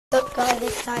What's up guys,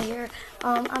 it's Ty here.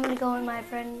 I'm going to go in my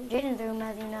friend Hayden's room,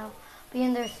 as you know. Be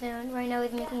in there soon. Right now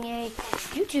he's making a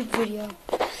YouTube video.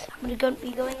 I'm going to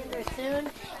be going in there soon.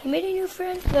 He made a new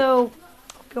friend, so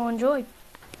hope you'll enjoy.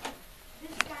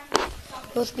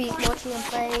 We'll be watching him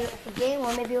play a game,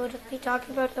 or maybe we'll just be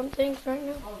talking about some things right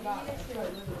now.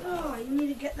 Oh, you need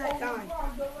to get that guy.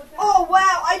 Oh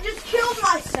wow, I just killed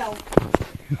myself.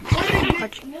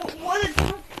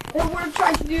 We're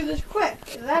trying to do this quick.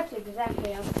 That's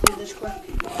exactly how to Do this quick.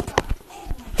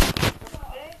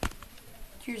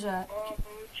 Here's that.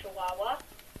 Chihuahua,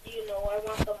 you know I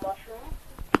want the mushroom.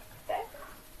 Okay.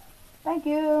 Thank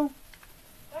you.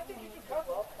 I think you can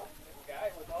cover up the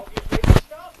guy with all your favorite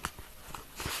stuff.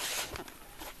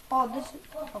 Oh, this is,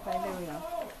 okay, there we go.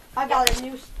 I got a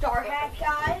new star hat,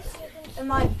 guys. And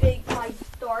my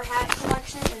star hat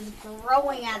collection is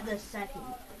growing at this second.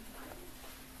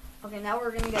 Okay, now we're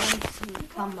gonna get into some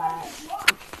combat.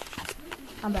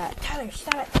 Tyler,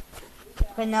 stop it.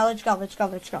 Okay, now let's go. I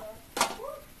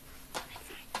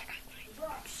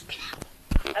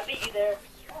beat you there.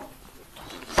 Oh,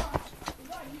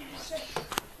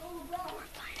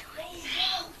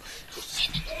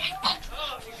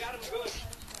 you got him good.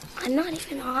 I'm not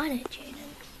even on it, Jaden.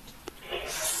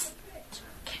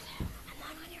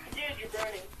 Dude, you're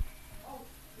burning.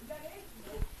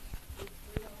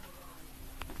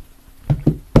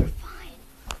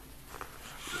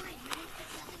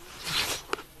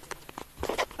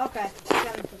 Okay, I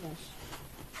got into this.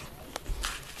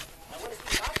 I want to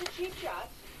see lots of cheap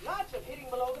shots, lots of hitting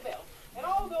below the belt, and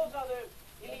all those other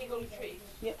illegal treats.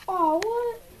 Yeah. Oh,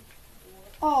 what?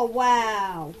 Oh,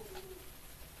 wow.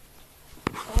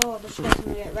 Oh, this guy's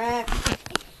gonna get wrecked.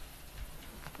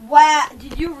 Wow,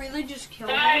 did you really just kill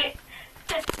me? Sorry.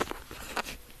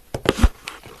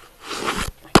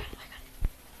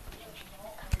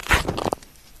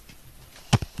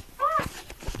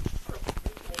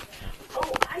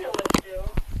 Oh, I know what to do.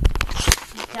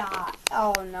 Die.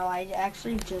 Oh, no, I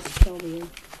actually just killed you.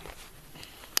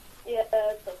 Yeah,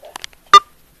 it's okay.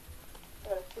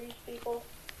 Gotta freeze people.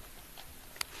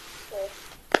 Okay.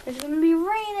 It's gonna be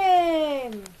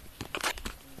raining.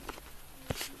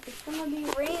 It's gonna be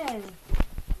raining.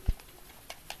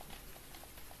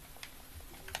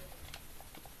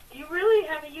 You really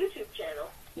have a YouTube channel?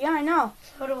 Yeah, I know.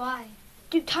 So do I.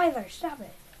 Dude, Tyler, stop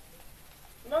it.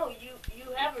 No, you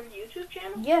have a YouTube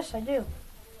channel? Yes, I do.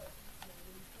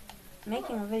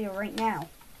 Making a video right now.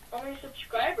 How many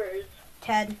subscribers?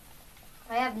 Ted.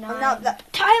 I have Oh, 9. no,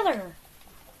 Tyler!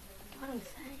 What I'm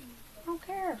saying. I don't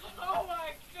care. Oh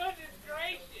my goodness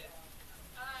gracious!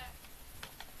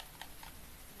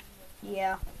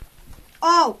 Yeah.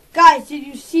 Oh, guys, did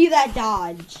you see that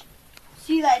dodge?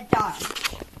 See that dodge?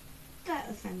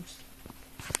 Thanks.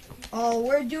 Oh,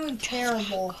 we're doing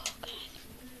terrible.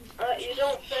 You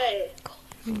don't say.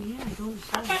 Yeah, I don't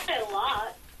I play a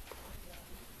lot.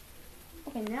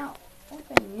 Okay, now,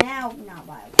 not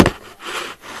by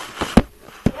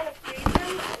You wanna freeze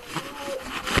him?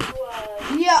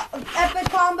 Yeah, epic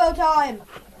combo time.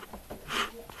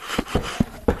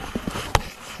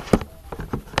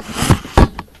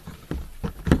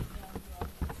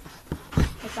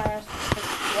 This guy has to pick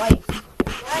twice.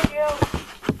 Behind you.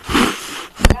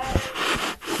 Got it.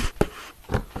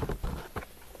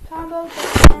 Combo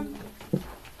time.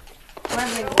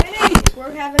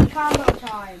 We're having combo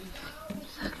time.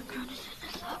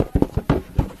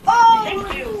 Oh!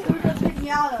 Thank you. It was a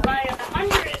pinata. By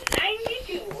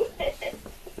 192.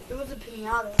 It was a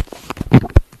pinata.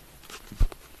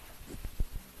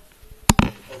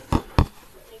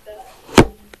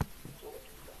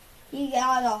 He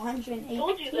got 108.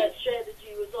 Told you that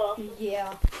strategy was off.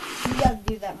 Yeah, you gotta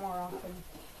do that more often.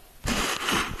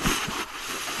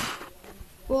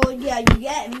 Well, yeah, you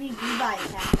get MVP by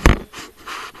attacking.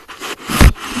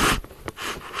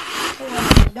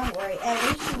 Don't worry, at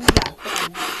least we got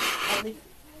fun. At least.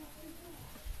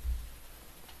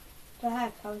 The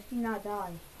heck, how did he not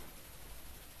die?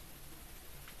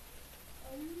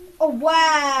 Oh,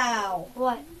 wow!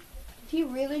 What? Did he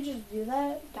really just do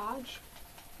that? Dodge?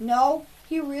 No,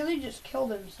 he really just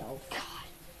killed himself. God.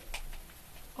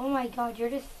 Oh my god, you're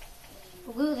just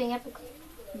losing epically.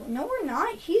 No, we're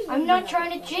not. He's I'm losing not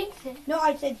trying to epically. jinx it. No,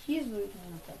 I said he's losing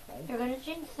epically. You're gonna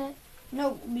jinx it.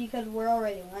 No, because we're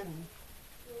already winning.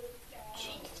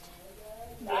 Jinxed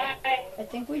it. Bye. I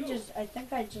think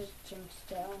I just jinxed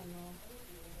it. I don't know.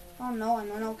 Oh no, I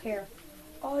don't care.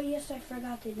 Oh yes, I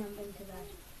forgot to jump into that.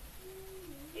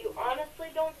 You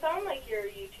honestly don't sound like you're a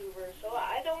YouTuber, so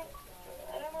I don't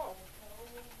know.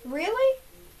 Really?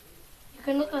 You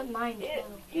can look at mine too.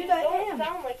 You Dude, I don't am.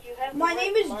 sound like you have the My right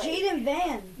name is mind. Jaden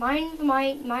Van.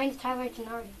 Mine's Tyler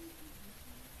Tenardi.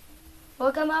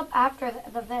 We'll come up after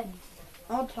the vents.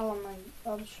 I'll tell him.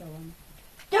 I'll show him.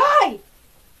 Die!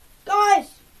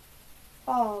 Guys!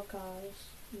 Oh, guys.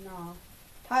 No.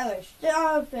 Tyler,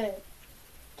 stop it.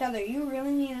 Tyler, you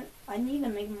really need... I need to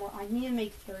make more... I need to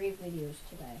make 3 videos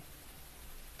today.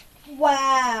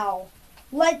 Wow.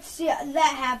 Let's see.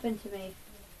 That happened to me.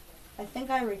 I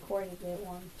think I recorded it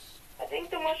once. I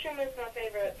think the mushroom is my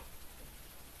favorite.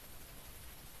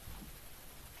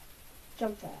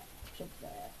 Jump that. Jump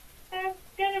that. I'm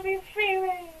gonna be free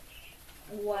range.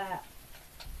 Wow.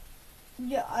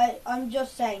 Yeah, I'm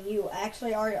just saying, you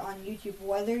actually are on YouTube.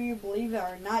 Whether you believe it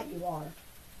or not, you are.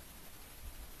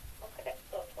 Okay,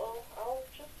 I'll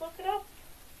just look it up.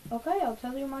 Okay, I'll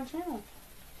tell you my channel.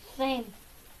 Same.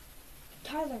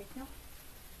 Tyler, no.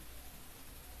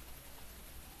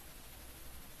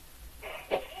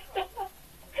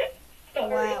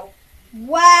 Sorry. Wow.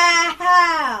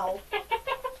 Wow!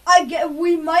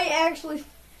 We might actually...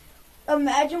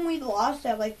 Imagine we lost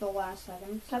at like the last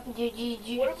second. What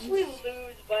if we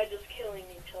lose by just killing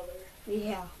each other?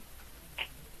 Yeah.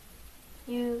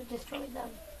 You destroyed them.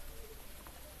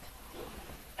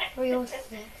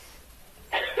 306.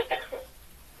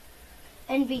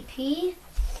 MVP?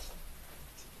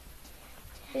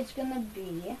 It's gonna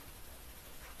be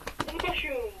The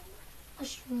mushroom.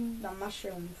 Mushroom. the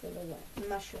mushroom for the win.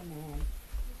 Mushroom man.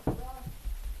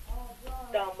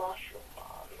 The mushroom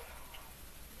bomb.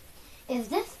 Is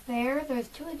this fair? There's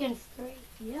 2 against 3.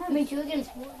 Yeah. I mean 2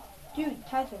 against 1. Dude,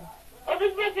 Tyler. Oh,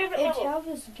 this is my favorite It's level. how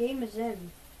this game is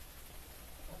in.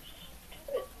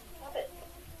 Stop it.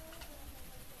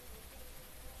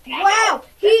 Wow!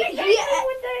 He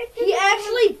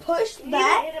actually pushed You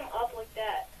that. hit him up like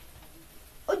that.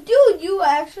 Oh, dude, you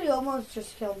actually almost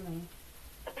just killed me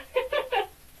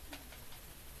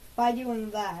by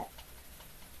doing that.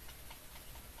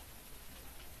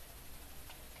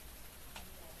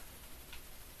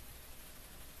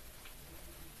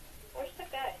 Where's the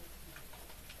guy?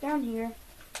 Down here.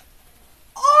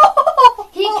 Oh!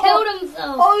 He killed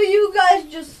himself. Oh, you guys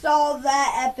just saw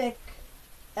that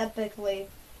epically.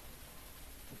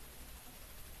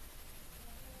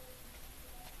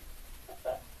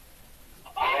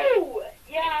 Oh!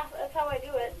 Yeah, that's how I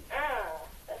do it.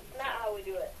 That's not how we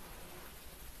do it.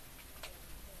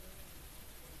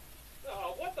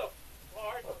 Oh, what the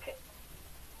fart? Okay.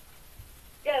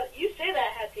 Yeah, you say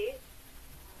that, Hattie.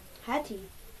 Hattie.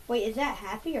 Wait, is that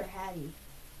Happy or Hattie?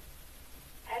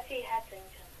 Hattie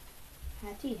Hattington.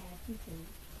 Hattie Hattington.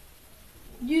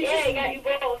 Yeah, you got you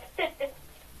both.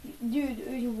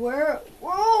 Dude, we're...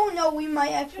 Oh, no, we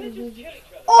might actually Just lose. kill each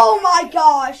other. Oh, my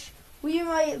gosh. We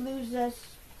might lose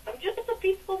this. I'm just a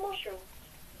peaceful mushroom.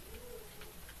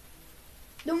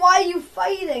 Then why are you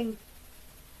fighting?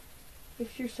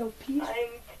 If you're so peaceful.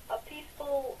 I'm a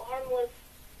peaceful, harmless...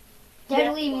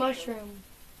 Deadly death mushroom.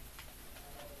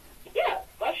 Yeah,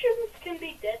 mushrooms can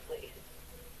be deadly.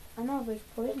 I know, there's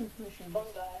poison mushrooms.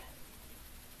 Fungi.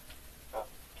 Oh,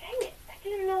 dang it. I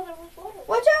didn't know there was one.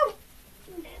 Watch out!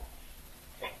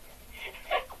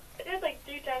 I did like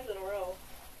 3 times in a row.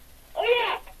 Oh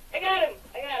yeah! I got him!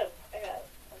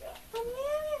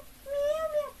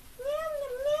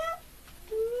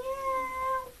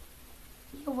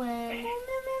 You win.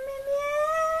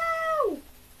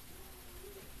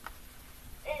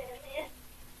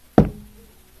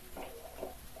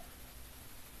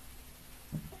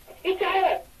 Hey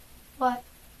Tyler! What?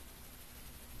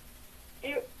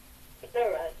 You...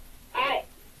 Never mind. Hi!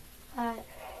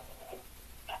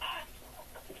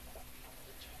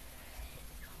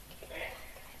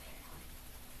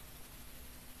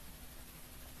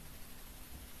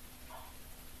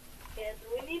 Yeah,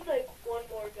 we need like one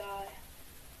more guy.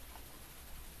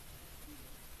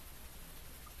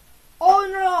 Oh,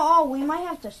 no, oh, we might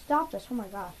have to stop this. Oh, my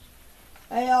gosh.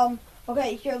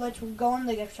 Okay, here, let's go in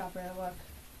the gift shop real quick.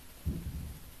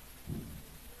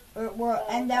 We'll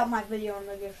end out my video in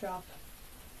the gift shop.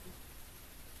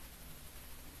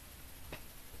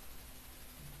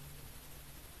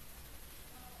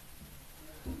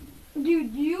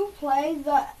 Dude, you play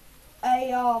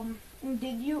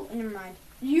did you, never mind.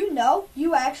 You know,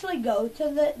 you actually go to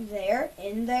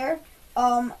in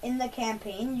the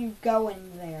campaign, you go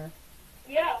in there.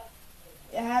 Yeah,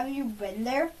 Have you been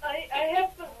there? I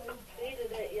haven't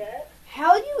completed it yet.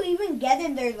 How do you even get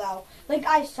in there, though? Like,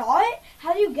 I saw it.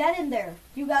 How do you get in there?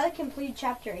 You gotta complete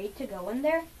Chapter 8 to go in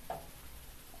there?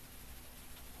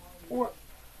 Or,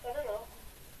 I don't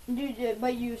know.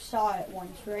 but you saw it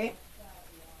once, right?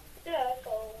 Yeah, I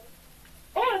saw one.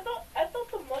 Oh, I thought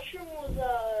the mushroom was,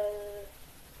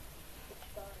 it's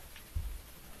fine.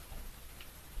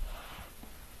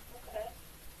 Okay.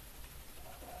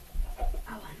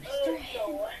 Oh, Mr.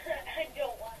 No, I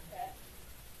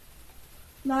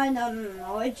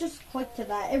No. It just clicked to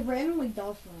that. It randomly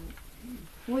does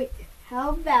that. Wait, how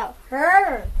about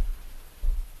her?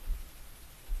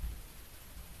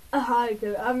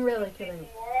 I'm really kidding.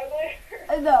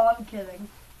 No, I'm kidding.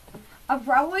 I'm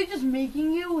probably just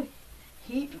making you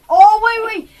heat. Oh,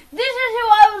 wait. This is who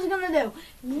I was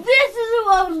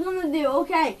going to do.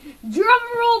 Okay. Drum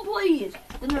roll, please.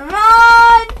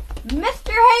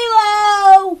 Mr.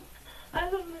 Halo. I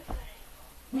love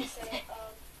Mr.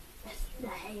 Halo.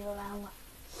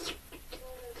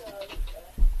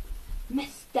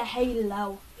 Mr.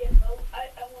 Halo. Yes, I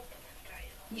want the Mr. Halo.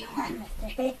 You want Mr.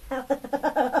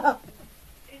 Halo.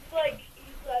 He's like,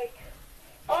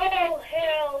 all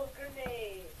hail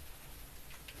grenade.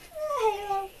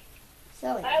 Halo.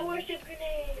 Silly. I worship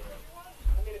grenades.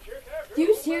 Do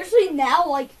you seriously now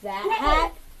like that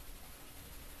hat?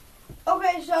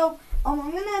 Okay, so I'm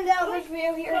gonna end out this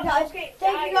video here, guys.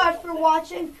 Thank you guys for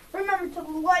watching. Remember to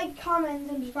like, comment,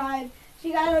 and subscribe. See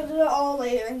you guys all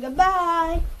later, and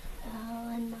goodbye.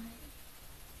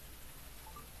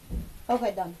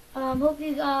 Okay, done. Hope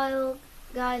you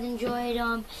guys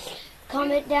enjoyed.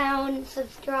 Comment down,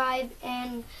 subscribe,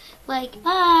 and like.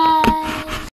 Bye.